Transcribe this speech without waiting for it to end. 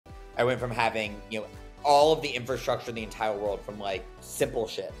I went from having, all of the infrastructure in the entire world, from like simple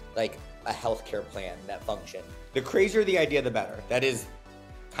shit, like a healthcare plan that functioned. The crazier the idea, the better. That is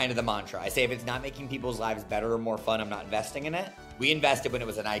kind of the mantra. I say if it's not making people's lives better or more fun, I'm not investing in it. We invested when it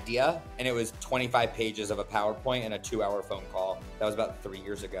was an idea, and it was 25 pages of a PowerPoint and a 2-hour phone call. That was about 3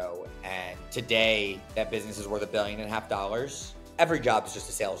 years ago. And today, that business is worth $1.5 billion. Every job is just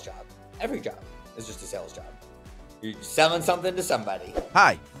a sales job. Every job is just a sales job. You're selling something to somebody.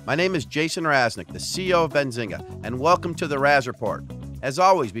 Hi, my name is Jason Raznick, the CEO of Benzinga, and welcome to the Raz Report. As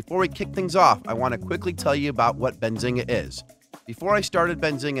always, before we kick things off, I want to quickly tell you about what Benzinga is. Before I started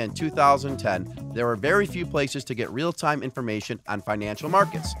Benzinga in 2010, there were very few places to get real-time information on financial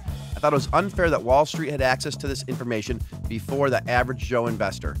markets. I thought it was unfair that Wall Street had access to this information before the average Joe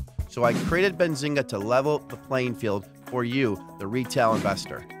investor. So I created Benzinga to level the playing field for you, the retail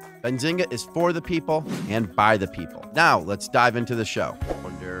investor. Benzinga is for the people and by the people. Now, let's dive into the show.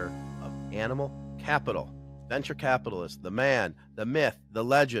 Founder of Animal Capital, venture capitalist, the man, the myth, the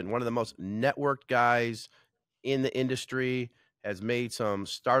legend, one of the most networked guys in the industry, has made some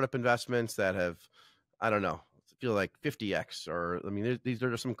startup investments that have, I don't know, feel like 50x, or, I mean, these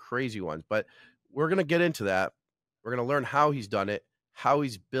are just some crazy ones, but we're going to get into that. We're going to learn how he's done it, how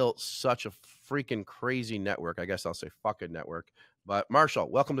he's built such a freaking crazy network. I guess I'll say fucking network. But Marshall,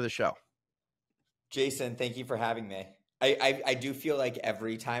 welcome to the show. Jason, thank you for having me. I do feel like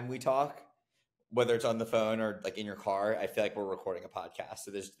every time we talk, whether it's on the phone or like in your car, I feel like we're recording a podcast.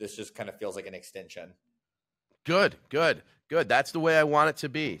 So this just kind of feels like an extension. Good. That's the way I want it to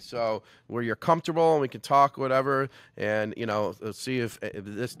be. So where you're comfortable and we can talk, whatever. And, let's see if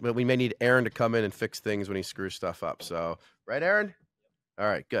this, but we may need Aaron to come in and fix things when he screws stuff up. So, right, Aaron? All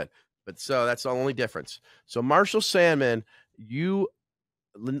right, good. But so that's the only difference. So Marshall Sandman,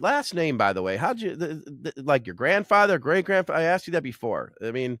 last name, by the way, how'd you, like your grandfather, great grandfather? I asked you that before. I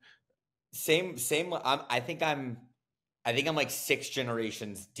mean, same. I think I'm like 6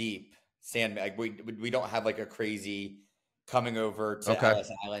 generations deep. Sandman. Like we don't have like a coming over to Ellis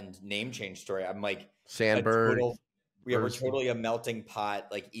Island name change story. I'm like Sandberg. We're totally a melting pot,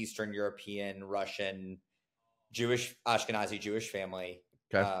 like Eastern European, Russian, Jewish, Ashkenazi Jewish family.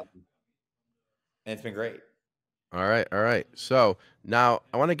 Okay. And it's been great. All right. So now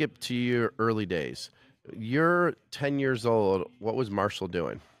I want to get to your early days. You're 10 years old. What was Marshall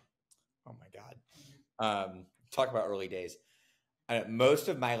doing? Oh my God. Talk about early days. Most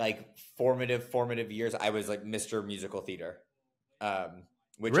of my like formative years, I was like Mr. Musical Theater.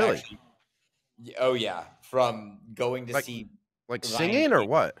 Which really? Actually, oh yeah. From going to see like singing or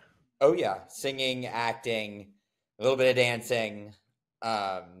what? Oh yeah. Singing, acting, a little bit of dancing.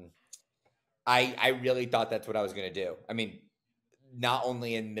 I really thought that's what I was going to do. I mean, not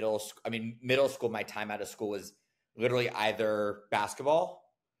only in middle school, my time out of school was literally either basketball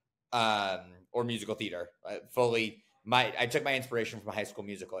or musical theater. I took my inspiration from High School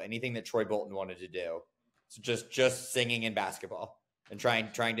Musical. Anything that Troy Bolton wanted to do. So just singing and basketball and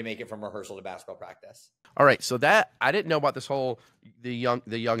trying to make it from rehearsal to basketball practice. All right. So that I didn't know about this whole the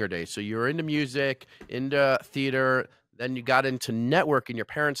younger days. So you were into music, into theater. Then you got into networking. Your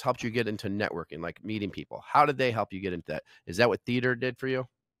parents helped you get into networking, like meeting people. How did they help you get into that? Is that what theater did for you?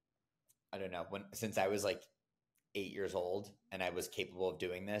 I don't know. Since I was like 8 years old and I was capable of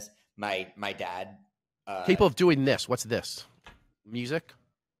doing this, my dad. Capable of doing this? What's this? Music?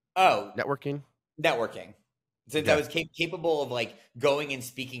 Oh, networking. Since I was capable of like going and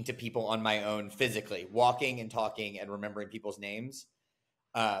speaking to people on my own physically, walking and talking and remembering people's names.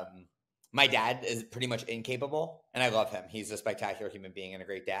 My dad is pretty much incapable, and I love him. He's a spectacular human being and a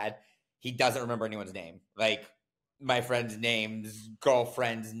great dad. He doesn't remember anyone's name. Like my friends' names,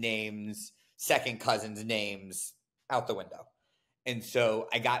 girlfriends' names, second cousins' names, out the window. And so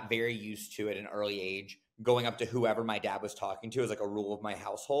I got very used to at an early age, going up to whoever my dad was talking to as like a rule of my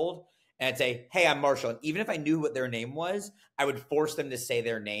household. And I'd say, hey, I'm Marshall. And even if I knew what their name was, I would force them to say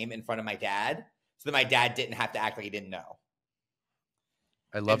their name in front of my dad so that my dad didn't have to act like he didn't know.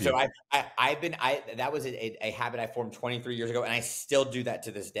 I love you. So that was a habit I formed 23 years ago, and I still do that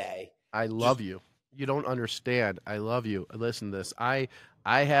to this day. I love you. You don't understand. I love you. Listen to this. I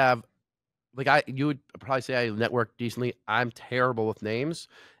have, you would probably say I network decently. I'm terrible with names,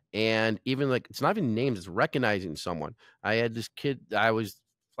 and even like it's not even names. It's recognizing someone. I had this kid. I was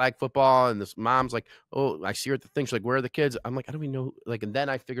flag football, and this mom's like, oh, I see her at the thing. She's like, where are the kids? I'm like, I don't even know. Like, and then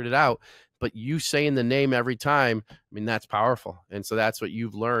I figured it out. But you saying the name every time, I mean, that's powerful. And so that's what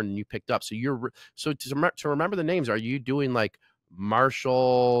you've learned and you picked up. So to remember the names, are you doing like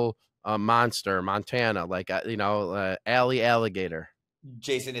Marshall Monster, Montana, like Alley Alligator?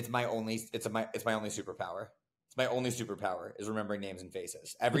 Jason, it's my only superpower. It's my only superpower is remembering names and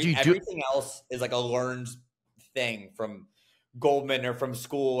faces. But you do. Everything else is like a learned thing from Goldman or from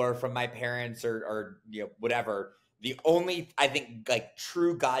school or from my parents or whatever. The only, I think, like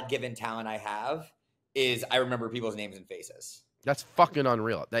true God-given talent I have is I remember people's names and faces. That's fucking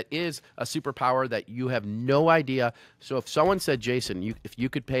unreal. That is a superpower that you have no idea. So if someone said, Jason, if you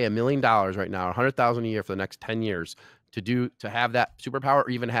could pay $1 million right now, $100,000 a year for the next 10 years to have that superpower or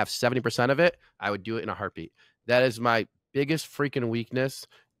even have 70% of it, I would do it in a heartbeat. That is my biggest freaking weakness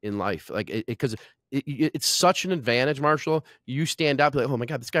in life. Like, because it's such an advantage, Marshall. You stand up like, oh my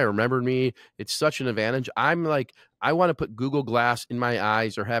God, this guy remembered me. It's such an advantage. I'm like, I want to put Google Glass in my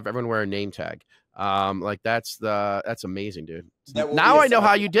eyes or have everyone wear a name tag. Like that's amazing, dude. Now I know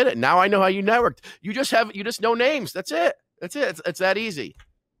how you did it. Now I know how you networked. You just know names. That's it. It's that easy.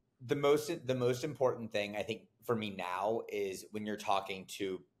 The most important thing I think for me now is when you're talking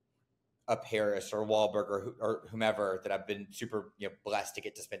to a Paris or Wahlberg or whomever that I've been super blessed to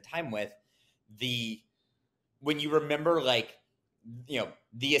get to spend time with, when you remember like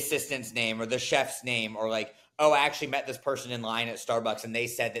the assistant's name or the chef's name or like, oh, I actually met this person in line at Starbucks and they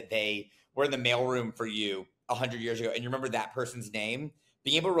said that they were in the mailroom for you 100 years ago, and you remember that person's name,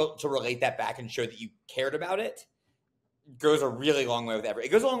 being able to relate that back and show that you cared about it goes a really long way with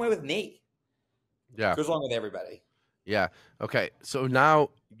it goes a long way with me. Yeah. It goes along with everybody. Yeah. Okay. So now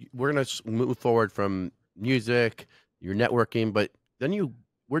we're going to move forward from music, your networking, but then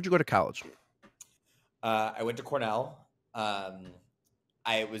where'd you go to college? I went to Cornell.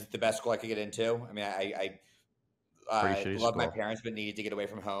 I was the best school I could get into. I mean, I love my parents, but needed to get away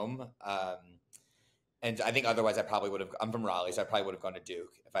from home. And I think otherwise I probably would have, I'm from Raleigh, so I probably would have gone to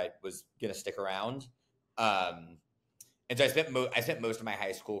Duke if I was going to stick around. And so I spent most of my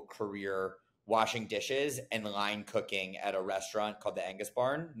high school career washing dishes and line cooking at a restaurant called the Angus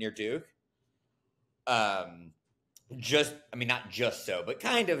Barn near Duke. Not just so, but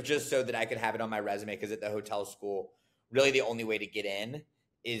kind of just so that I could have it on my resume, because at the hotel school, really the only way to get in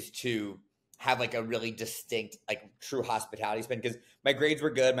is to have like a really distinct, like true hospitality spin, because my grades were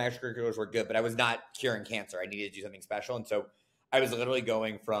good, my extracurriculars were good, but I was not curing cancer. I needed to do something special. And so I was literally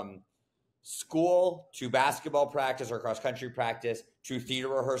going from school to basketball practice or cross country practice to theater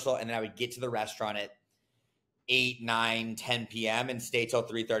rehearsal, and then I would get to the restaurant at 8, 9, 10 p.m. and stay till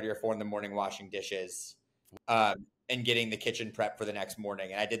 3:30 or 4 in the morning washing dishes and getting the kitchen prep for the next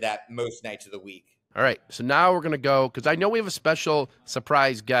morning. And I did that most nights of the week. All right, so now we're going to go, because I know we have a special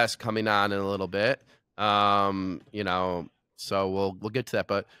surprise guest coming on in a little bit. So we'll get to that.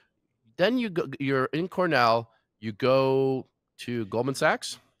 But then you're in Cornell, you go to Goldman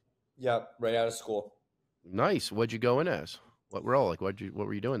Sachs? Yep, right out of school. Nice. What'd you go in as? What role? Like, what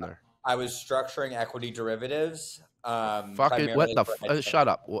were you doing there? I was structuring equity derivatives. Shut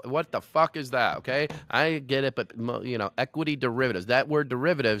up. What the fuck is that? Okay, I get it, but equity derivatives. That word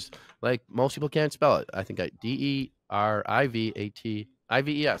derivatives, like most people can't spell it. I think DERIVATIVES.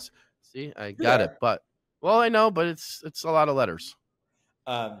 See, I got it. But I know, but it's a lot of letters.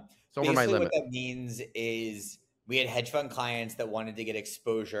 It's over my limit. What that means is we had hedge fund clients that wanted to get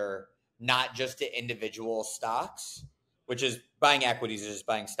exposure, not just to individual stocks, which is buying equities or just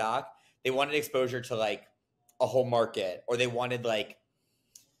buying stock. They wanted exposure to like a whole market, or they wanted like,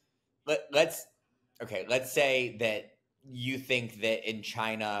 let's say that you think that in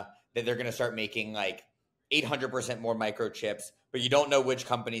China that they're going to start making like 800% more microchips, but you don't know which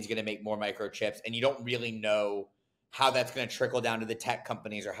company is going to make more microchips, and you don't really know how that's going to trickle down to the tech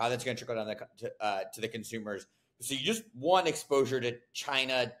companies or how that's going to trickle down to the consumers. So you just want exposure to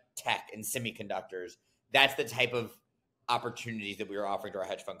China tech and semiconductors. That's the type of opportunities that we were offering to our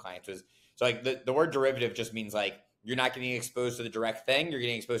hedge fund clients. So like the word derivative just means like you're not getting exposed to the direct thing. You're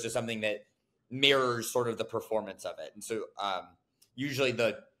getting exposed to something that mirrors sort of the performance of it. And so usually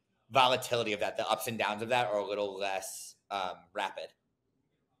the volatility of that, the ups and downs of that are a little less rapid.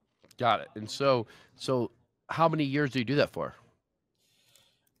 Got it. And so how many years do you do that for?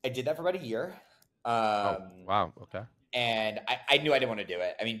 I did that for about a year. Wow. Okay. And I knew I didn't want to do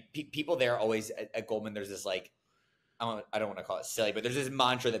it. I mean, people there always at Goldman, there's this like, I don't want to call it silly, but there's this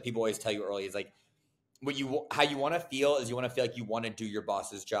mantra that people always tell you early is like, how you want to feel is you want to feel like you want to do your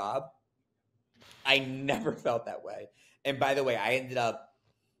boss's job. I never felt that way. And by the way, I ended up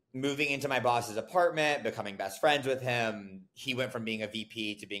moving into my boss's apartment, becoming best friends with him. He went from being a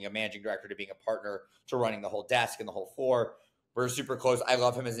VP to being a managing director to being a partner to running the whole desk and the whole floor. We're super close. I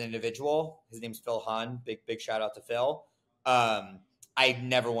love him as an individual. His name's Phil Hahn. Big shout out to Phil. I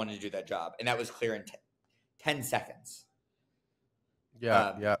never wanted to do that job, and that was clear in 10 seconds.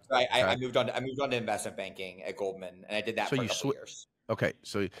 Yeah. So I moved on to investment banking at Goldman, and I did that for a couple years. Okay,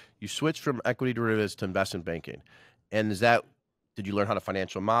 so you switched from equity derivatives to investment banking, and did you learn how to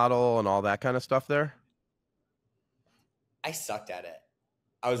financial model and all that kind of stuff there? I sucked at it.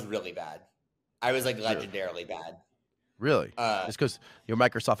 I was really bad. I was like Really, legendarily bad. really, Uh, just because your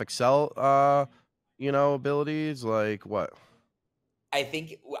Microsoft Excel, abilities, like what? I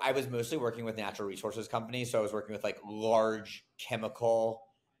think I was mostly working with natural resources companies. So I was working with like large chemical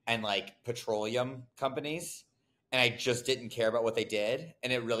and like petroleum companies. And I just didn't care about what they did.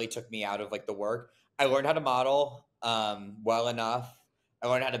 And it really took me out of like the work. I learned how to model well enough. I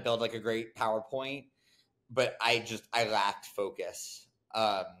learned how to build like a great PowerPoint, but I lacked focus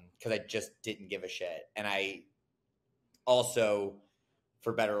because I just didn't give a shit. And I also,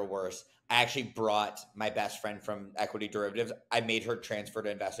 for better or worse, I actually brought my best friend from equity derivatives. I made her transfer to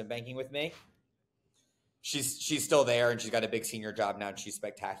investment banking with me. She's still there and she's got a big senior job now and she's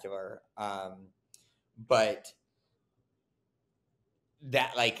spectacular. But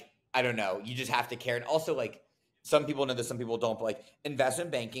that like I don't know, you just have to care. And also like some people know this, some people don't, but like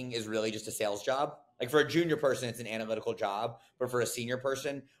investment banking is really just a sales job. Like for a junior person, it's an analytical job, but for a senior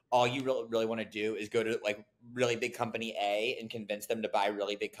person, all you really want to do is go to like really big company A and convince them to buy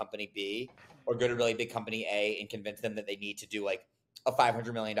really big company B, or go to really big company A and convince them that they need to do like a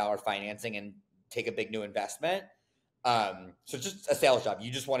 $500 million financing and take a big new investment. So it's just a sales job.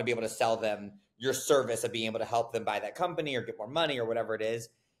 You just want to be able to sell them your service of being able to help them buy that company or get more money or whatever it is.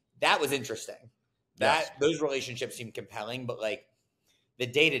 That was interesting. Yes. That those relationships seem compelling, but like the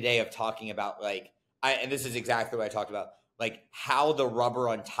day to day of talking about like and this is exactly what I talked about, like how the rubber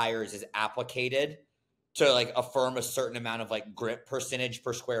on tires is applicated to like affirm a certain amount of like grip percentage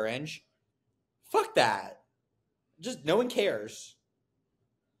per square inch. Fuck that. Just no one cares.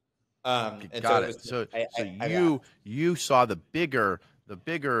 And so Got it it. was So I left. you saw the bigger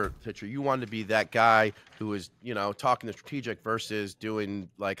picture. You wanted to be that guy who was, talking the strategic versus doing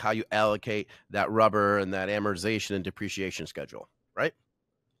like how you allocate that rubber and that amortization and depreciation schedule, right?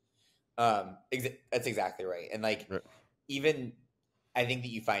 That's exactly right. And like, Right. even I think that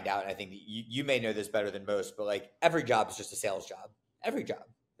you find out, and I think that you may know this better than most, but like every job is just a sales job. Every job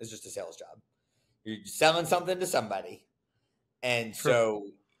is just a sales job. You're selling something to somebody. And True. so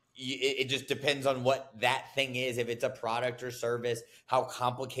it just depends on what that thing is. If it's a product or service, how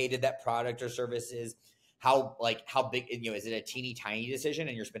complicated that product or service is, how big, is it a teeny tiny decision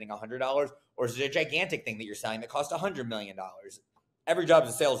and you're spending $100, or is it a gigantic thing that you're selling that costs $100 million? Every job is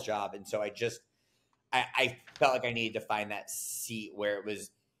a sales job. And so I felt like I needed to find that seat where it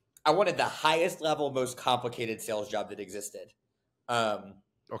was, I wanted the highest level, most complicated sales job that existed. Um,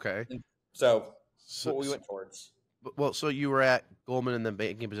 Okay. and so that's So, what we so went towards. well, so you were at Goldman in the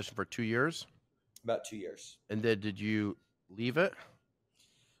banking position for 2 years, About 2 years. and then did you leave it?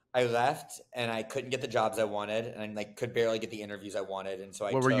 I left and I couldn't get the jobs I wanted, and I like could barely get the interviews I wanted, and so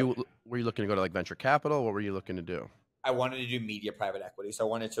What were you looking to go to, like venture capital? What were you looking to do? I wanted to do media private equity. So I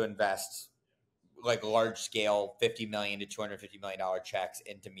wanted to invest like large scale 50 million to $250 million checks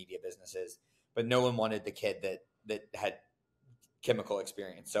into media businesses, but no one wanted the kid that had chemical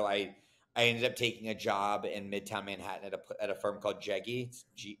experience. So I ended up taking a job in Midtown Manhattan at a firm called Jegi,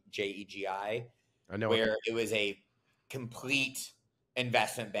 Jegi, I know it. where it was a complete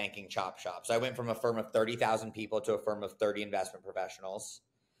investment banking chop shop. So I went from a firm of 30,000 people to a firm of 30 investment professionals.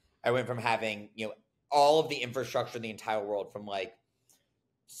 I went from having, all of the infrastructure in the entire world, from like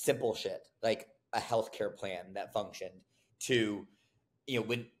simple shit, like a healthcare plan that functioned, to,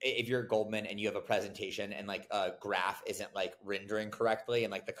 when if you're at Goldman and you have a presentation and like a graph isn't like rendering correctly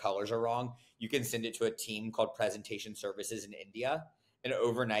and like the colors are wrong, you can send it to a team called presentation services in India. And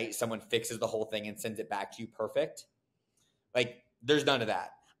overnight, someone fixes the whole thing and sends it back to you perfect. Like there's none of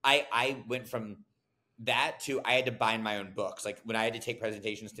that. I went from that to I had to bind my own books. Like when I had to take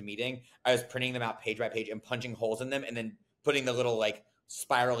presentations to meeting, I was printing them out page by page and punching holes in them and then putting the little like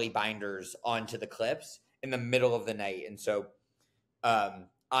spirally binders onto the clips in the middle of the night. And so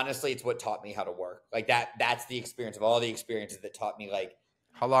honestly, it's what taught me how to work. Like that's the experience of all the experiences that taught me like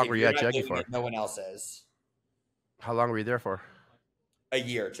How long if were you you're at not Jeggy doing for? it, no one else is. How long were you there for? A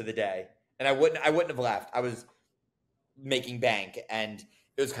year to the day. And I wouldn't have left. I was making bank, and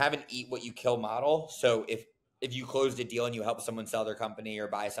it was kind of an eat what you kill model. So if you closed a deal and you help someone sell their company or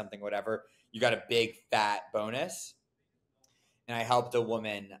buy something, whatever, you got a big fat bonus. And I helped a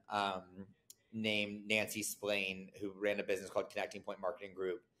woman named Nancy Splain, who ran a business called Connecting Point Marketing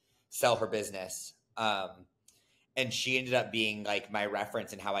Group, sell her business. And she ended up being like my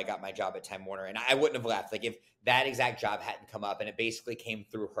reference in how I got my job at Time Warner. And I wouldn't have left. Like if that exact job hadn't come up, and it basically came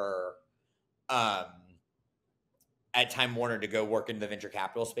through her um, at Time Warner to go work in the venture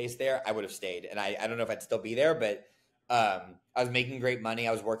capital space there, I would have stayed. And I don't know if I'd still be there, but I was making great money.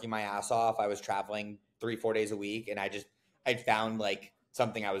 I was working my ass off. I was traveling 3-4 days a week, and I'd found like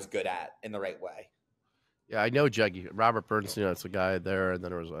something I was good at in the right way. Yeah, I know Juggy. Robert Bernstein, that's the guy there, and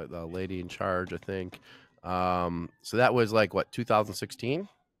then there was a lady in charge, I think. So that was like what, 2016?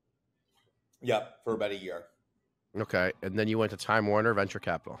 Yep, for about a year. Okay, and then you went to Time Warner Venture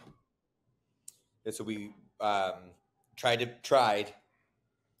Capital. And so we tried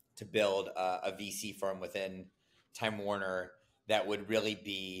to build a VC firm within Time Warner that would really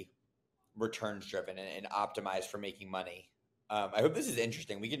be returns driven and optimized for making money. I hope this is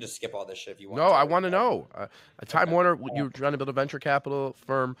interesting. We can just skip all this shit if you want. No, to. I want to know. At Time Warner, you were trying to build a venture capital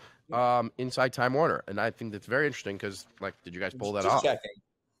firm inside Time Warner, and I think that's very interesting because, like, did you guys pull that off?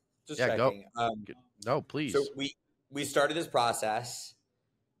 Just Yeah, checking. No, please. So we started this process,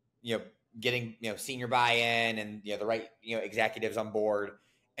 getting senior buy-in and the right executives on board,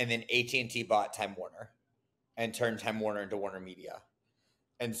 and then AT&T bought Time Warner and turned Time Warner into Warner Media.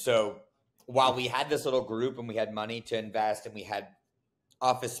 And so while we had this little group and we had money to invest and we had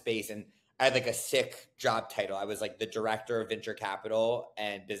office space, and I had like a sick job title. I was like the director of venture capital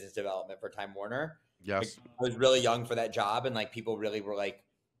and business development for Time Warner. Yes. Like, I was really young for that job, and like people really were like,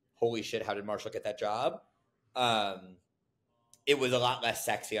 holy shit, how did Marshall get that job? It was a lot less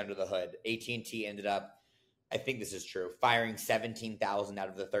sexy under the hood. AT&T ended up, I think this is true, firing 17,000 out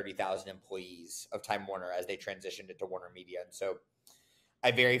of the 30,000 employees of Time Warner as they transitioned into Warner Media. And so I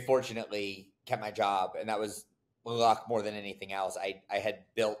very fortunately kept my job, and that was luck more than anything else. I had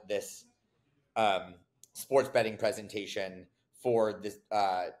built this sports betting presentation for this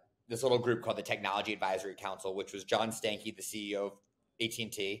this little group called the Technology Advisory Council, which was John Stankey, the CEO of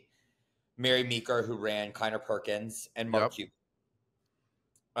AT&T, Mary Meeker, who ran Kleiner Perkins, and Mark Cuban.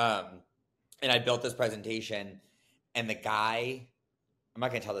 And I built this presentation, and the guy, I'm not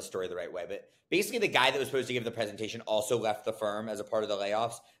going to tell the story the right way, but basically the guy that was supposed to give the presentation also left the firm as a part of the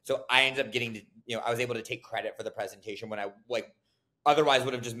layoffs. So I ended up getting to, I was able to take credit for the presentation when I otherwise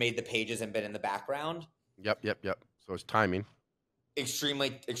would have just made the pages and been in the background. Yep. So it's timing. Extreme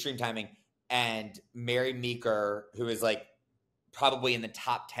timing. And Mary Meeker, who is like probably in the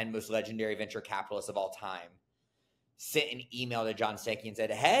top 10 most legendary venture capitalists of all time, sent an email to John Stankey and said,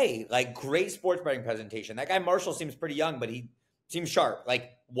 hey, like, great sports betting presentation. That guy Marshall seems pretty young, but he seems sharp.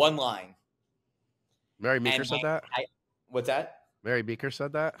 Like, one line. Mary Meeker said that? What's that? Mary Meeker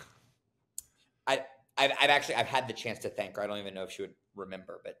said that? I've had the chance to thank her. I don't even know if she would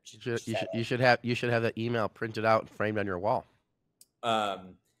remember, but you should have that email printed out and framed on your wall.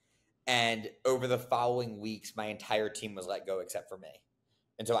 And over the following weeks, my entire team was let go except for me.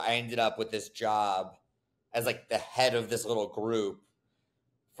 And so I ended up with this job as like the head of this little group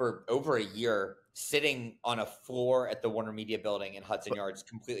for over a year, sitting on a floor at the Warner Media building in Hudson Yards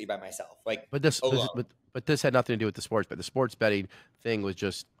completely by myself. But this had nothing to do with the sports bet. The sports betting thing was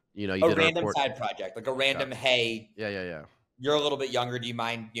just, you did a random side project, like a random, hey, yeah. You're a little bit younger. Do you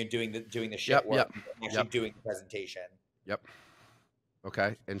mind doing the shit work? Actually doing the presentation. Yep.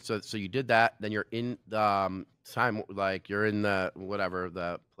 Okay. And so you did that. Then you're in the time, like you're in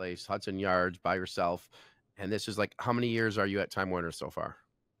the place, Hudson Yards by yourself. And this is like, how many years are you at Time Warner so far?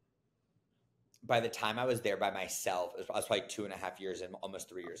 By the time I was there by myself, I was probably 2.5 years in, almost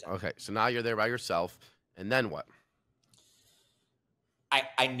 3 years in. Okay. So now you're there by yourself. And then what?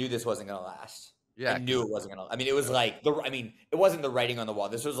 I knew this wasn't going to last. Yeah. I knew it wasn't going to. I mean, it was like, it wasn't the writing on the wall.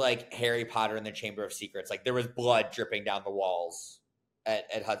 This was like Harry Potter and the Chamber of Secrets. Like there was blood dripping down the walls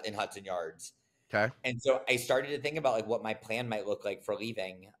in Hudson Yards. Okay. And so I started to think about like what my plan might look like for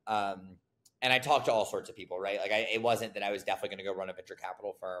leaving. And I talked to all sorts of people, right? Like it wasn't that I was definitely going to go run a venture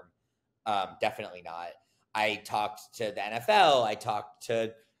capital firm. Definitely not. I talked to the NFL. I talked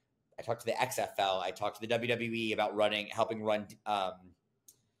to the XFL. I talked to the WWE about helping run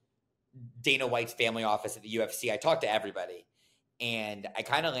Dana White's family office at the UFC. I talked to everybody, and I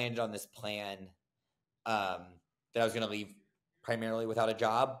kind of landed on this plan that I was going to leave primarily without a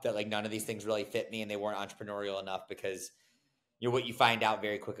job, that like none of these things really fit me and they weren't entrepreneurial enough, because what you find out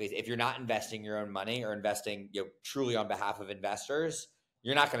very quickly is if you're not investing your own money or investing truly on behalf of investors,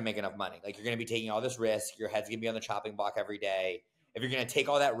 you're not going to make enough money. Like you're going to be taking all this risk. Your head's going to be on the chopping block every day. If you're going to take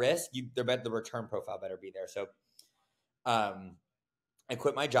all that risk, the return profile better be there. So I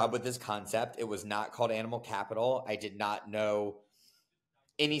quit my job with this concept. It was not called Animal Capital. I did not know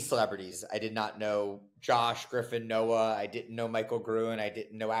any celebrities. I did not know Josh, Griffin, Noah. I didn't know Michael Gruen. I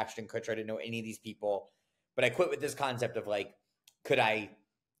didn't know Ashton Kutcher. I didn't know any of these people. But I quit with this concept of like, could I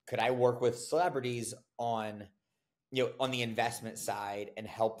work with celebrities on the investment side and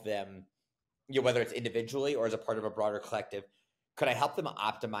help them, whether it's individually or as a part of a broader collective, could I help them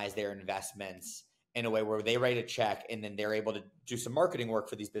optimize their investments in a way where they write a check and then they're able to do some marketing work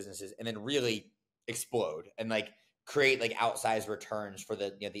for these businesses and then really explode and like create like outsized returns for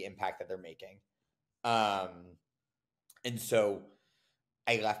the, the impact that they're making. And so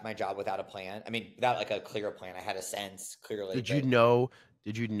I left my job without a plan. I mean, without like a clear plan. I had a sense clearly. Did you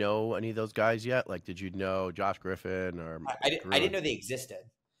know any of those guys yet? Like, did you know Josh Griffin or I didn't know they existed.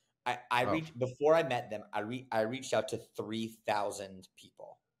 I reached before I met them. I reached out to 3,000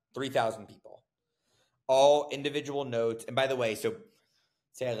 people. 3,000 people, all individual notes. And by the way, so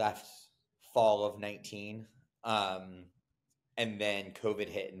say I left fall of 19, and then COVID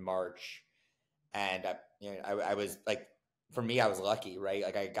hit in March, and I was like, for me, I was lucky, right?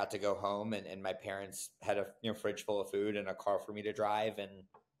 Like I got to go home, and my parents had a fridge full of food and a car for me to drive, and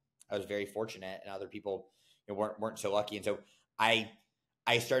I was very fortunate. And other people weren't so lucky, and so I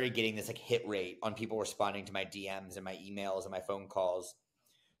started getting this like hit rate on people responding to my DMs and my emails and my phone calls.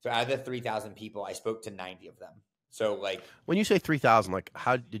 So out of the 3,000 people, I spoke to 90 of them. So like, when you say 3,000, like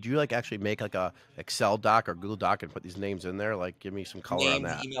how did you like actually make like a Excel doc or Google Doc and put these names in there? Like, give me some color names, on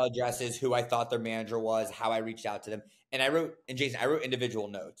that. Email addresses, who I thought their manager was, how I reached out to them. And I wrote individual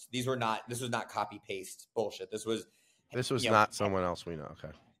notes. This was not copy paste bullshit. This was not someone else we know.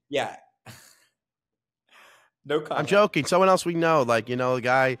 Okay. Yeah. No comment. I'm joking. Someone else we know, like, the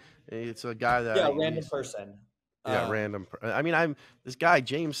guy, it's a guy that. Yeah, a random person. Yeah, random. I mean, I'm this guy,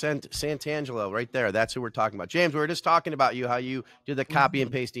 James Santangelo, right there. That's who we're talking about. James, we were just talking about you, how you did the copy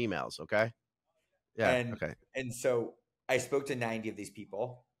and paste emails, okay? Yeah, okay. And so I spoke to 90 of these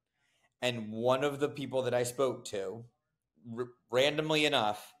people, and one of the people that I spoke to, randomly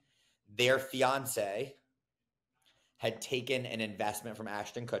enough, their fiance had taken an investment from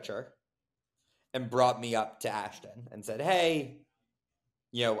Ashton Kutcher and brought me up to Ashton and said, hey,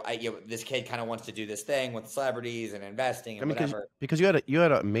 this kid kind of wants to do this thing with celebrities and investing and whatever. Because you had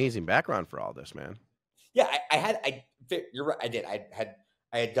an amazing background for all this, man. Yeah, you're right. I did.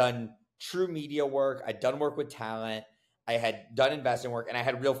 I had done true media work. I'd done work with talent. I had done investment work, and I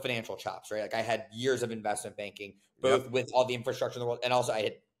had real financial chops, right? Like I had years of investment banking, both with all the infrastructure in the world, and also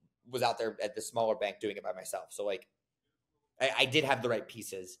I was out there at the smaller bank doing it by myself. So like, I did have the right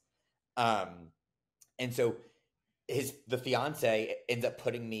pieces, and so the fiance ends up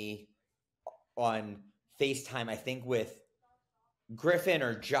putting me on FaceTime, I think with Griffin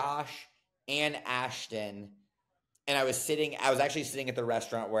or Josh and Ashton. And I was actually sitting at the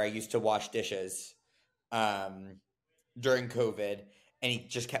restaurant where I used to wash dishes during COVID. And he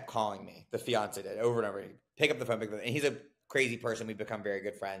just kept calling me. The fiance did over and over. He'd pick up the phone. And he's a crazy person. We've become very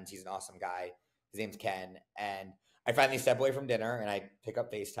good friends. He's an awesome guy. His name's Ken. And I finally step away from dinner and I pick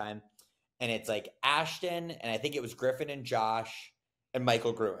up FaceTime. And it's like Ashton, and I think it was Griffin and Josh and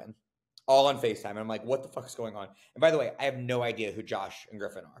Michael Gruen, all on FaceTime. And I'm like, what the fuck is going on? And by the way, I have no idea who Josh and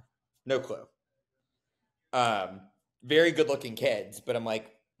Griffin are. No clue. Very good looking kids, but I'm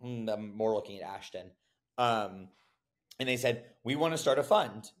like, I'm more looking at Ashton. And they said, we want to start a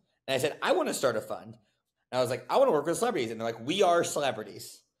fund. And I said, I want to start a fund. And I was like, I want to work with celebrities. And they're like, we are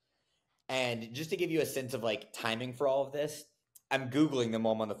celebrities. And just to give you a sense of like timing for all of this, I'm Googling them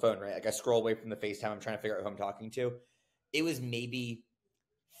while I'm on the phone, right? Like I scroll away from the FaceTime. I'm trying to figure out who I'm talking to. It was maybe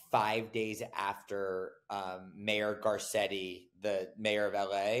 5 days after Mayor Garcetti, the mayor of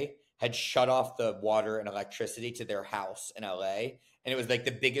LA, had shut off the water and electricity to their house in LA. And it was like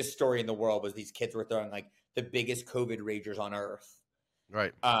the biggest story in the world was these kids were throwing like the biggest COVID ragers on earth.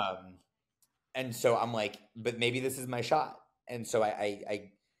 Right. And so I'm like, but maybe this is my shot. And so I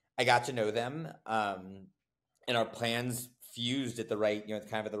got to know them. And our plans fused at the right,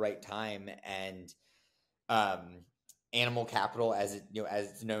 kind of at the right time. And Animal Capital, as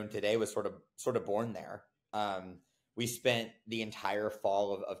it's known today, was sort of born there. We spent the entire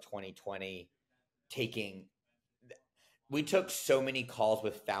fall of 2020 we took so many calls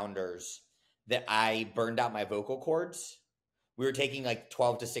with founders that I burned out my vocal cords. We were taking like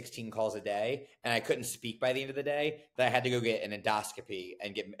 12 to 16 calls a day, and I couldn't speak by the end of the day, that I had to go get an endoscopy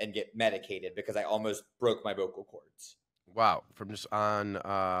and get medicated because I almost broke my vocal cords. Wow. From just on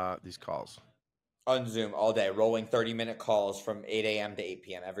these calls. On Zoom all day, rolling 30-minute calls from 8 a.m. to 8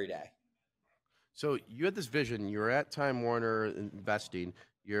 p.m. every day. So you had this vision. You were at Time Warner investing.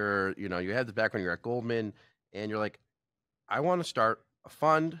 You had the background. You're at Goldman, and you're like, I want to start a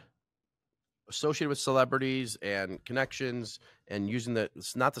fund associated with celebrities and connections, and using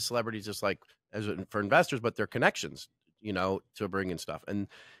it's not the celebrities just like as for investors, but their connections, to bring in stuff. And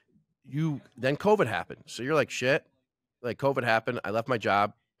then COVID happened. So you're like, shit, like COVID happened. I left my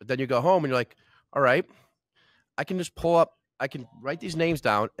job, but then you go home and you're like, all right, I can just I can write these names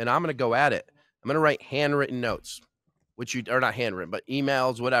down and I'm going to go at it. I'm going to write handwritten notes, which are not handwritten, but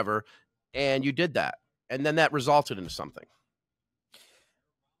emails, whatever. and you did that, and then that resulted into something.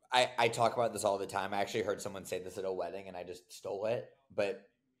 I talk about this all the time. I actually heard someone say this at a wedding and I just stole it, but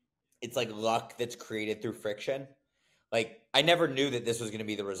it's like luck that's created through friction. Like I never knew that this was going to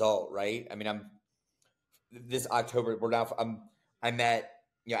be the result, right? I mean, this October, I met,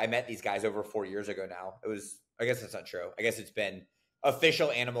 I met these guys over 4 years ago now. I guess that's not true. I guess it's been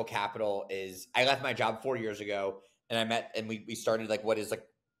official Animal Capital I left my job 4 years ago and we started like what is like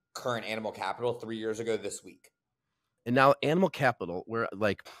current Animal Capital 3 years ago this week. And now Animal Capital,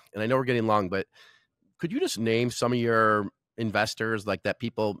 and I know we're getting long, but could you just name some of your investors like that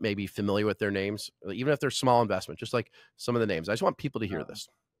people may be familiar with their names, even if they're small investment, just like some of the names. I just want people to hear this.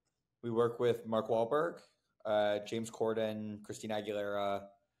 We work with Mark Wahlberg, James Corden, Christina Aguilera,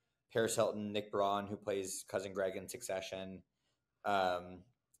 Paris Hilton, Nick Braun, who plays Cousin Greg in Succession, and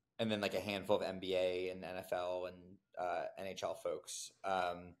then like a handful of NBA and NFL and NHL folks.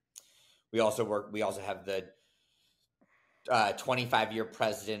 We also have the 25-year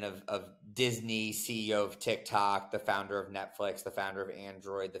president of Disney, CEO of TikTok, the founder of Netflix, the founder of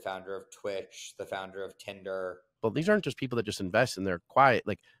Android, the founder of Twitch, the founder of Tinder. Well, these aren't just people that just invest and they're quiet.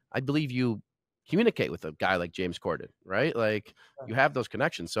 Like, I believe you communicate with a guy like James Corden, right? Like, you have those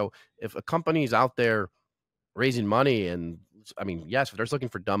connections. So if a company's out there raising money, and I mean, yes, if they're looking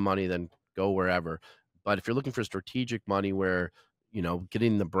for dumb money, then go wherever. But if you're looking for strategic money where,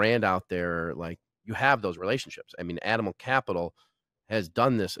 getting the brand out there, like, you have those relationships. I mean, Animal Capital has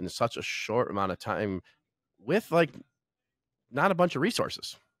done this in such a short amount of time with like not a bunch of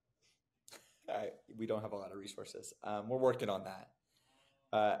resources. We don't have a lot of resources. We're working on that.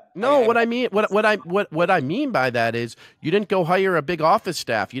 What I mean by that is you didn't go hire a big office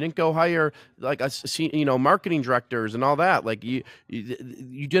staff. You didn't go hire like marketing directors and all that. Like you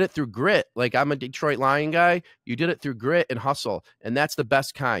did it through grit. Like I'm a Detroit Lion guy. You did it through grit and hustle, and that's the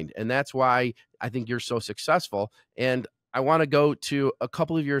best kind. And that's why I think you're so successful. And I want to go to a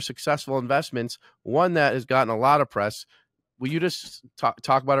couple of your successful investments. One that has gotten a lot of press. Will you just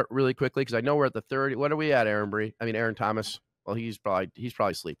talk about it really quickly? Because I know we're at the 30. What are we at, Aaron Thomas? Well, he's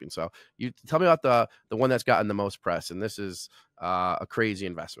probably sleeping. So you tell me about the one that's gotten the most press, and this is a crazy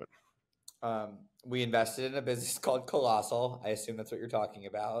investment. We invested in a business called Colossal. I assume that's what you're talking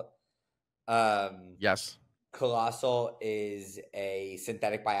about. Yes. Colossal is a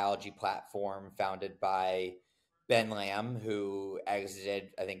synthetic biology platform founded by Ben Lamb, who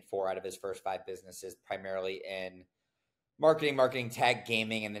exited, I think, 4 out of his first 5 businesses, primarily in marketing, tech,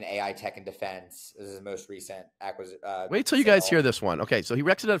 gaming, and then AI tech and defense. This is the most recent acquisition. Wait till you guys hear this one. Okay, so he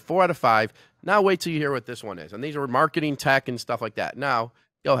exited 4 out of 5. Now wait till you hear what this one is. And these are marketing, tech, and stuff like that. Now,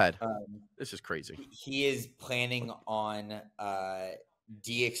 go ahead. This is crazy. He is planning on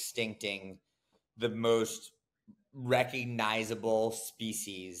de-extincting the most recognizable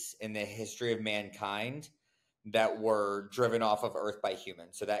species in the history of mankind that were driven off of Earth by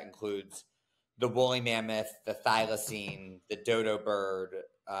humans. So that includes the woolly mammoth, the thylacine, the dodo bird,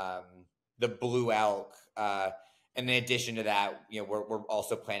 the blue elk, and in addition to that, we're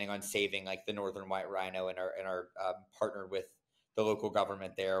also planning on saving like the northern white rhino, and are partnered with the local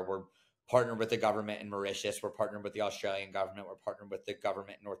government there. We're partnered with the government in Mauritius. We're partnered with the Australian government. We're partnered with the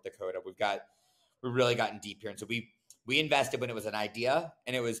government in North Dakota. We've really gotten deep here, and so we invested when it was an idea,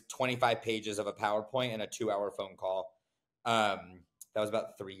 and it was 25 pages of a PowerPoint and a 2-hour phone call. That was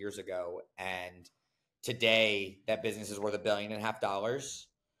about 3 years ago. And today that business is worth $1.5 billion.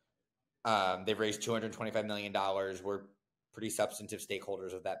 They've raised $225 million. We're pretty substantive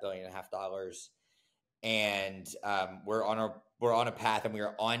stakeholders of that $1.5 billion. And we're on a path, and we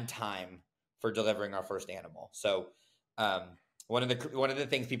are on time for delivering our first animal. So one of the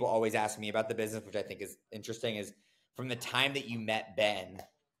things people always ask me about the business, which I think is interesting, is from the time that you met Ben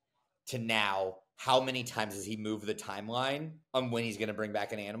to now, how many times has he moved the timeline on when he's going to bring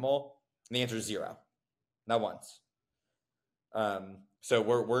back an animal? And the answer is 0, not once. So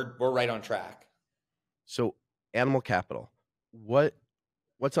we're right on track. So Animal Capital,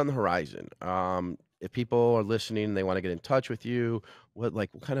 what's on the horizon? If people are listening and they want to get in touch with you, what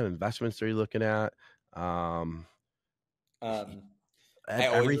kind of investments are you looking at?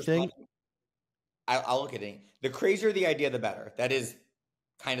 Everything. I'll look at it. The crazier the idea, the better. That is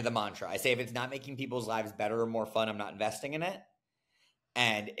kind of the mantra. I say if it's not making people's lives better or more fun, I'm not investing in it.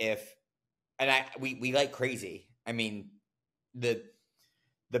 And we like crazy. I mean, the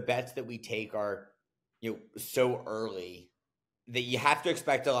bets that we take are so early that you have to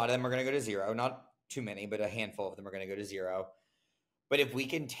expect a lot of them are going to go to 0. Not too many, but a handful of them are going to go to 0. But if we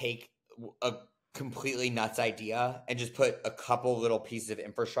can take a completely nuts idea and just put a couple little pieces of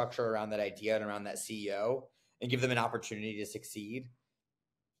infrastructure around that idea and around that CEO and give them an opportunity to succeed,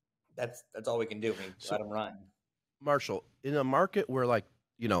 that's all we can do. Let them run. Marshall, in a market where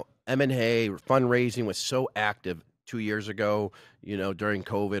M&A or fundraising was so active 2 years ago, during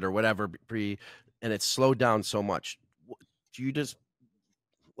COVID or whatever, and it's slowed down so much, do you just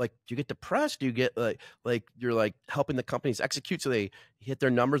do you get depressed? Do you get you're helping the companies execute so they hit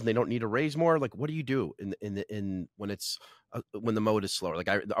their numbers and they don't need to raise more? What do you do in when it's when the mode is slower?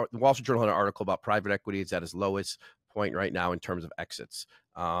 The Wall Street Journal had an article about private equity. It's at its lowest point right now in terms of exits.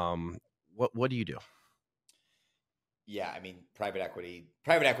 What do you do? Yeah, I mean, private equity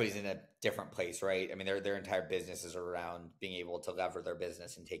is in a different place, right? I mean, their entire businesses are around being able to lever their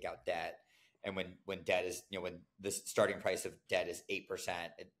business and take out debt. And when debt is, when the starting price of debt is 8%,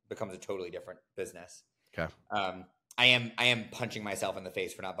 it becomes a totally different business. Okay. I am punching myself in the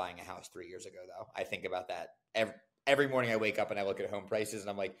face for not buying a house 3 years ago, though. I think about that every morning. I wake up and I look at home prices and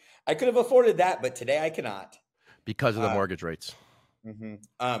I'm like, I could have afforded that, but today I cannot because of the mortgage rates. Mm-hmm.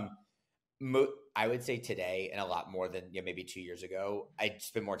 I would say today, and a lot more than maybe 2 years ago, I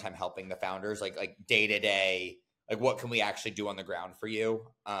spend more time helping the founders, like day to day, what can we actually do on the ground for you?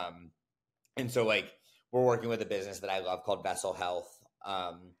 And so we're working with a business that I love called Vessel Health,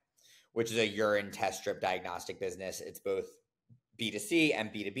 which is a urine test strip diagnostic business. It's both B2C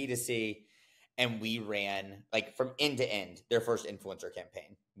and B2B2C. And we ran from end to end their first influencer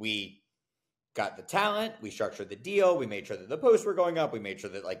campaign. We got the talent, we structured the deal, we made sure that the posts were going up, we made sure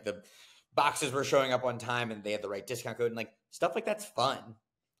that the boxes were showing up on time and they had the right discount code, and stuff like that's fun.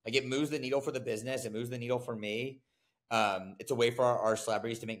 It moves the needle for the business, it moves the needle for me. It's a way for our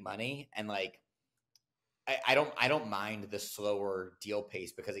celebrities to make money, and I don't mind the slower deal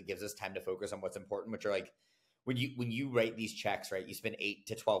pace because it gives us time to focus on what's important, which are when you write these checks, right? You spend 8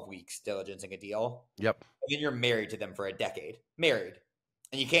 to 12 weeks diligencing a deal. Yep. And then you're married to them for a decade, married,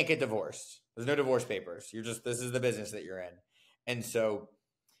 and you can't get divorced. There's no divorce papers. This is the business that you're in. And so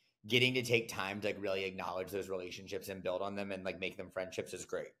getting to take time to really acknowledge those relationships and build on them and make them friendships is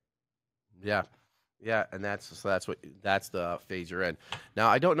great. Yeah. Yeah. And that's the phase you're in. Now,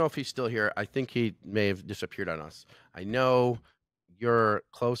 I don't know if he's still here. I think he may have disappeared on us. I know your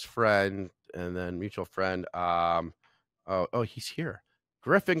close friend and then mutual friend. Oh, he's here.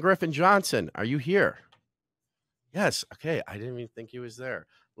 Griffin Johnson. Are you here? Yes. Okay. I didn't even think he was there.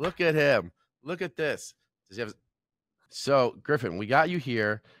 Look at him. Look at this. Does he have? So, Griffin, we got you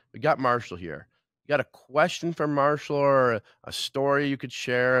here. We got Marshall here. You got a question for Marshall or a story you could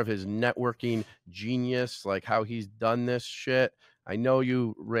share of his networking genius, how he's done this shit? I know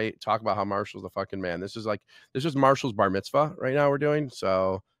you talk about how Marshall's the fucking man. This is Marshall's bar mitzvah right now we're doing.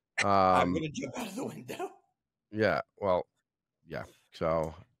 So I'm going to jump out of the window. Yeah. Well, yeah.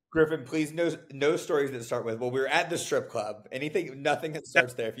 So Griffin, please, no stories that start with, well, we were at the strip club. Nothing that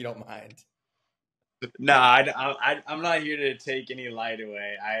starts there, if you don't mind. No, I'm not here to take any light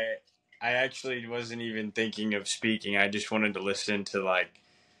away. I actually wasn't even thinking of speaking. I just wanted to listen to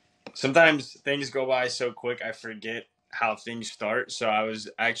sometimes things go by so quick I forget how things start. So I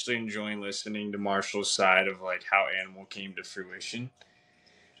was actually enjoying listening to Marshall's side of how Animal came to fruition.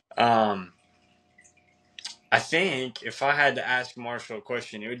 I think if I had to ask Marshall a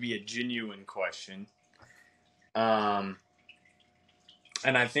question, it would be a genuine question. And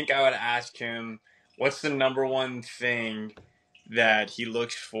I think I would ask him, what's the number one thing that he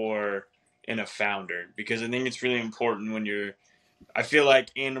looks for in a founder? Because I think it's really important I feel like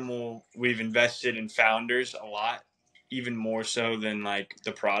Animal, we've invested in founders a lot, even more so than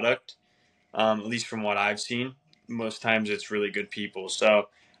the product, at least from what I've seen. Most times it's really good people. So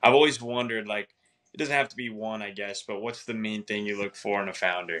I've always wondered, it doesn't have to be one, I guess, but what's the main thing you look for in a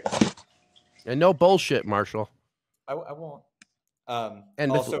founder? And no bullshit, Marshall. I won't.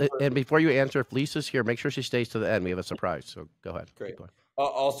 And before you answer, if Lisa's here, make sure she stays to the end. We have a surprise. So go ahead. Great.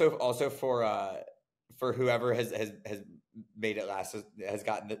 Also for whoever has made it last, has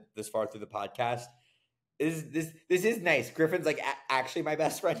gotten this far through the podcast, this is nice. Griffin's actually my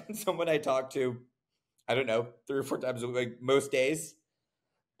best friend and someone I talk to, I don't know, 3 or 4 times a week, most days.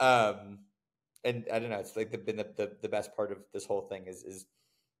 And I don't know, it's been the best part of this whole thing is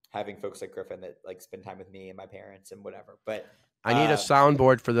having folks like Griffin that spend time with me and my parents and whatever. But I need a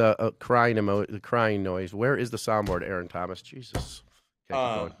soundboard for the crying noise. Where is the soundboard, Aaron Thomas? Jesus.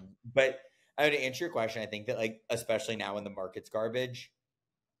 Okay, but I would answer your question. I think that especially now when the market's garbage,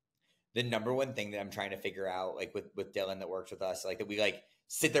 the number one thing that I'm trying to figure out, with Dylan that works with us, that we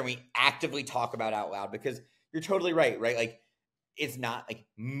sit there and we actively talk about out loud, because you're totally right? It's not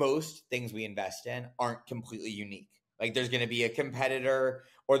most things we invest in aren't completely unique. There's going to be a competitor,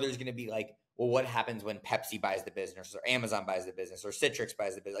 or there's going to be well, what happens when Pepsi buys the business, or Amazon buys the business, or Citrix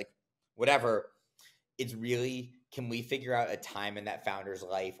buys the business, whatever. it's really, can we figure out a time in that founder's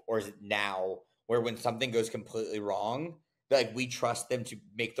life, or is it now, where when something goes completely wrong, like we trust them to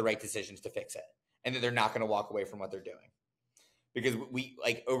make the right decisions to fix it, and that they're not going to walk away from what they're doing. Because we,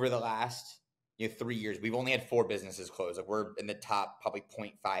 like, over the last 3 years, we've only had 4 businesses close. Like, we're in the top probably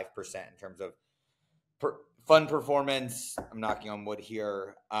 0.5% in terms of fund performance. I'm knocking on wood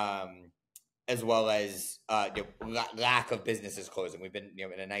here, as well as lack of businesses closing. We've been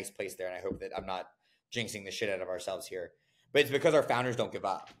in a nice place there, and I hope that I'm not jinxing the shit out of ourselves here. But it's because our founders don't give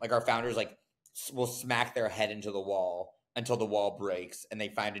up. Like, our founders will smack their head into the wall until the wall breaks, and they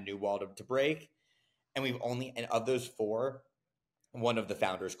find a new wall to break. And and of those 4, one of the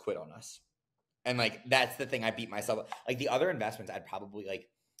founders quit on us. And like, that's the thing I beat myself up. Like, the other investments, I'd probably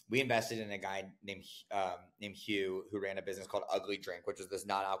we invested in a guy named Hugh, who ran a business called Ugly Drink, which was this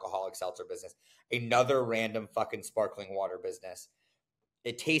non-alcoholic seltzer business. Another random fucking sparkling water business.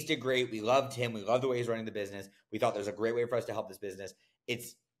 It tasted great. We loved him. We loved the way he's running the business. We thought there's a great way for us to help this business.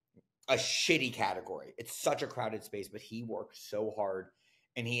 It's a shitty category. It's such a crowded space, but he worked so hard,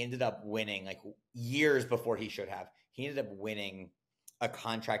 and he ended up winning, like, years before he should have. He ended up winning a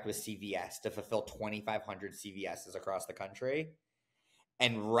contract with CVS to fulfill 2,500 CVSs across the country.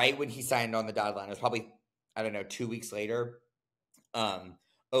 And right when he signed on the dotted line, it was probably, 2 weeks later,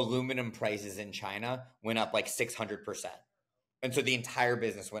 aluminum prices in China went up like 600%. And so the entire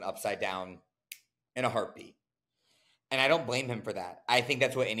business went upside down in a heartbeat. And I don't blame him for that. I think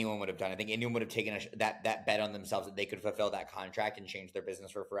that's what anyone would have done. I think anyone would have taken that bet on themselves that they could fulfill that contract and change their business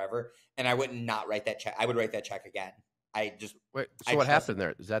for forever. And I would not write that check. I would write that check again. What happened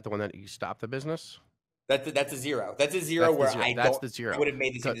there? Is that the one that you stopped the business? That's a zero. That's a zero I would have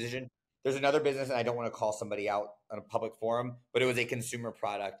made the same decision. There's another business, and I don't want to call somebody out on a public forum, but it was a consumer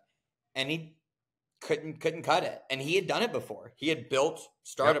product, and he couldn't cut it. And he had done it before. He had built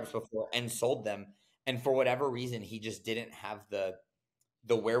startups before and sold them. And for whatever reason, he just didn't have the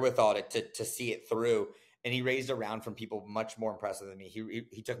wherewithal to see it through. And he raised a round from people much more impressive than me.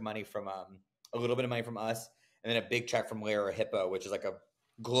 He took money from a little bit of money from us, and then a big check from Lair or Hippo, which is like a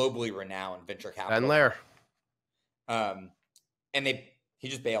globally renowned venture capital. And Lair. And he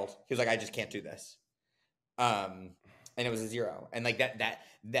just bailed. He was like, I just can't do this. And it was a zero. And like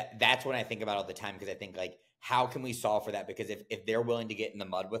that's what I think about all the time, because I think, like, how can we solve for that? Because if they're willing to get in the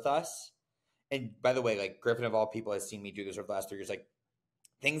mud with us, and by the way, like, Griffin of all people has seen me do this over the last 3 years, like,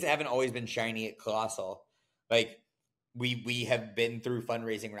 things haven't always been shiny at Colossal. Like, we have been through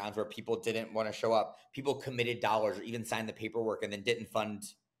fundraising rounds where people didn't want to show up. People committed dollars or even signed the paperwork and then didn't fund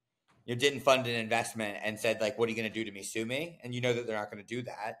an investment and said, like, what are you going to do to me? Sue me? And you know that they're not going to do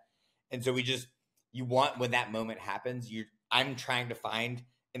that. And so you want, when that moment happens, I'm trying to find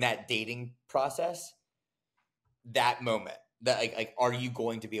in that dating process that moment that like, are you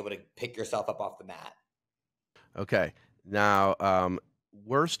going to be able to pick yourself up off the mat? Okay. Now,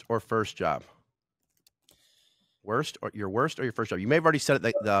 worst or first job? Worst or your first job? You may have already said it.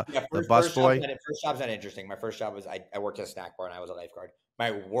 The busboy. First job's not interesting. My first job was I worked at a snack bar and I was a lifeguard.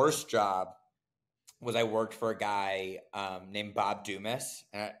 My worst job was I worked for a guy named Bob Dumas,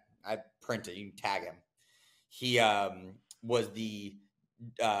 and I printed. You can tag him. He was the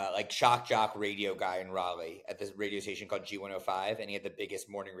like shock jock radio guy in Raleigh at this radio station called G105, and he had the biggest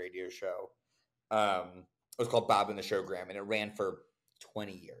morning radio show. It was called Bob and the Showgram, and it ran for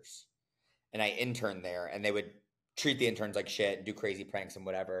 20 years. And I interned there, and they would treat the interns like shit and do crazy pranks and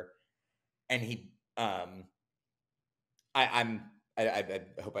whatever. And he, I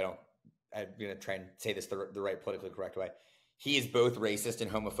hope I'm going to try and say this the right politically correct way. He is both racist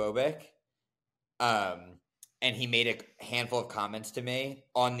and homophobic. And he made a handful of comments to me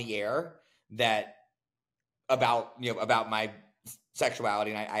on the air that about my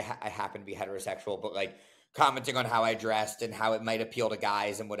sexuality. And I happen to be heterosexual, but like commenting on how I dressed and how it might appeal to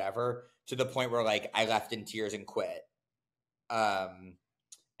guys and whatever, to the point where like I left in tears and quit. And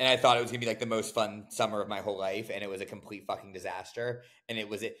I thought it was gonna be like the most fun summer of my whole life, and it was a complete fucking disaster. And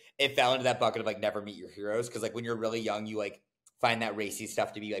it fell into that bucket of like never meet your heroes, because like when you're really young, you like find that racy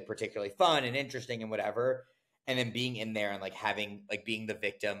stuff to be like particularly fun and interesting and whatever. And then being in there and like having like being the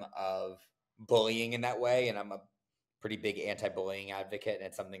victim of bullying in that way, and I'm a pretty big anti-bullying advocate, and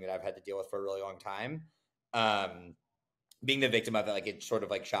it's something that I've had to deal with for a really long time. Being the victim of it, like it sort of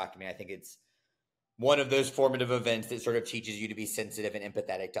like shocked me. I think it's one of those formative events that sort of teaches you to be sensitive and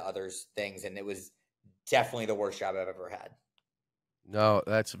empathetic to others' things. And it was definitely the worst job I've ever had. No,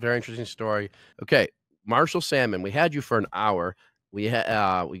 that's a very interesting story. Okay. Marshall Sandman, we had you for an hour. We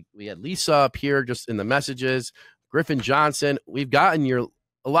had Lisa up here just in the messages, Griffin Johnson. We've gotten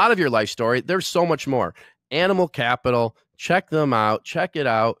a lot of your life story. There's so much more. Animal Capital, check them out. Check it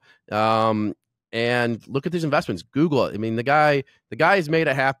out. and look at these investments. Google it. I mean, the guy has made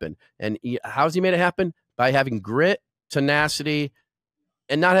it happen. And how's he made it happen? By having grit, tenacity,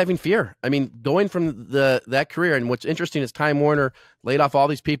 and not having fear. I mean, going from that career, and what's interesting is Time Warner laid off all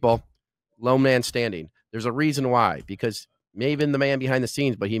these people, lone man standing. There's a reason why, because maybe the man behind the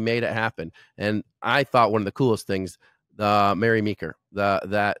scenes, but he made it happen. And I thought one of the coolest things, Mary Meeker,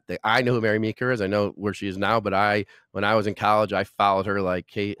 I know who Mary Meeker is. I know where she is now, but when I was in college, I followed her,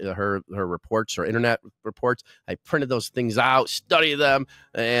 like her reports, her internet reports. I printed those things out, studied them,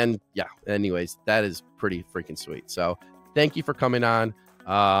 and yeah. Anyways, that is pretty freaking sweet. So thank you for coming on,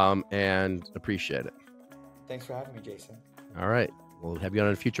 and appreciate it. Thanks for having me, Jason. All right, we'll have you on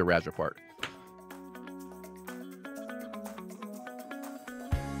a future Raz Report.